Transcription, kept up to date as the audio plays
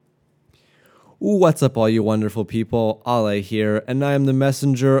What's up, all you wonderful people? Ale here, and I am the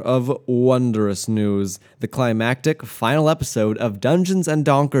messenger of wondrous news. The climactic final episode of Dungeons and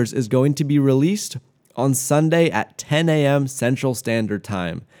Donkers is going to be released on Sunday at 10 a.m. Central Standard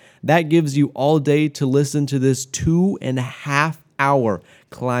Time. That gives you all day to listen to this 2.5-hour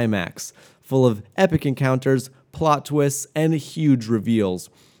climax, full of epic encounters, plot twists, and huge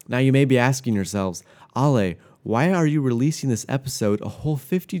reveals. Now you may be asking yourselves, Ale, why are you releasing this episode a whole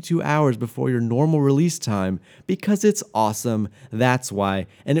 52 hours before your normal release time? Because it's awesome, that's why.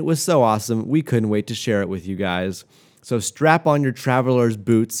 And it was so awesome, we couldn't wait to share it with you guys. So strap on your traveler's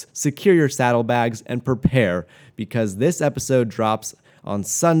boots, secure your saddlebags, and prepare, because this episode drops on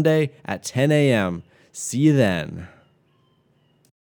Sunday at 10 a.m. See you then.